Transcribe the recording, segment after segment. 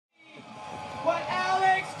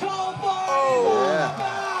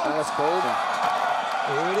Coleborn.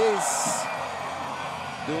 Here it is.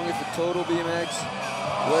 Doing it for Total BMX.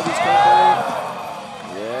 Webby's company.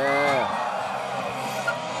 Yeah.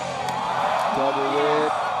 Double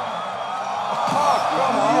whip. Oh,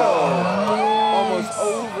 come on. Almost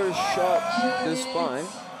overshot the spine.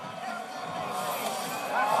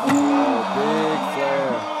 Oh, big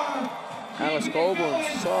flare. Alex Coleborn,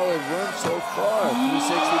 solid run so far.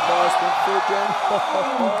 360 bar spin foot jam.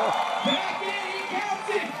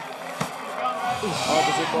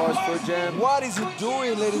 Opposite bars foot jam. What is he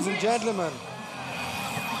doing, ladies and gentlemen?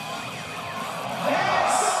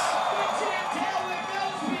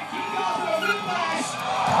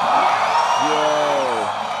 Yo.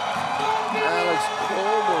 Alex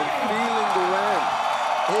Coleborn feeling the ramp.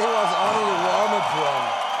 It was only the warm-up run.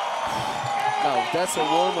 No, that's a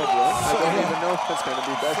warm-up run. I don't even know if it's going to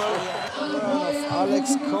be better. Alex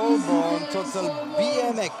Coleborn, Total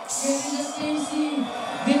BMX.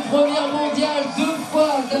 Des premières mondiales 2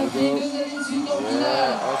 fois d'affilée, 2 années de suite en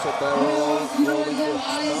finale. Also barrel rolling foot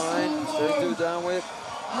spine, straight to down whip.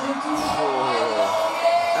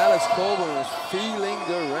 Alex Coleborn is feeling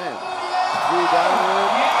the ramp. 3 down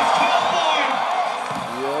whip.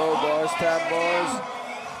 Yo, bars, tap bars.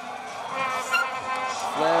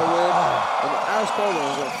 Flare whip. And Alex Coleborn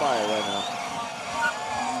is on fire right now.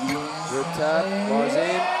 Rip tap, bars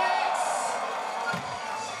in.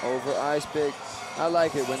 Over ice pick. I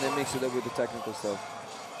like it when they mix it up with the technical stuff.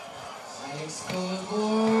 Oh,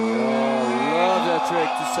 love that trick,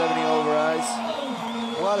 270 over ice.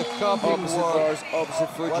 What a cupping Opposite work. bars, opposite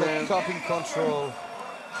foot What jam. a cupping control.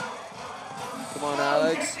 Come on,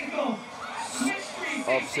 Alex.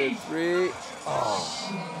 Opposite 3. Oh.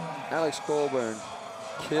 Alex Coleborn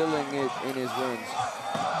killing it in his runs.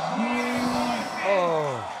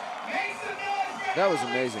 Oh. That was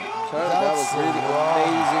amazing. Sorry, That's that was really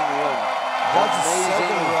amazing run. That's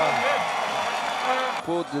Amazing a run.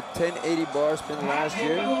 Pulled the 1080 bar spin last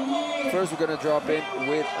year. First, we're gonna drop in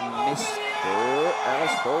with Mr.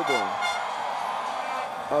 Alex Coleborn.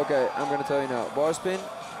 Okay, I'm gonna tell you now. Bar spin,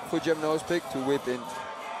 foot jump nose pick to whip in.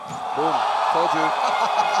 Boom. Told you.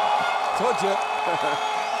 Told you.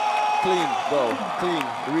 Clean, bro. Clean.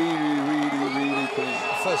 Really clean.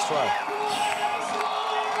 First try.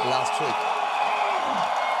 Last trick.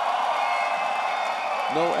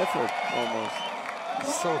 No effort, almost.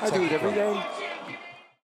 So I do it every day.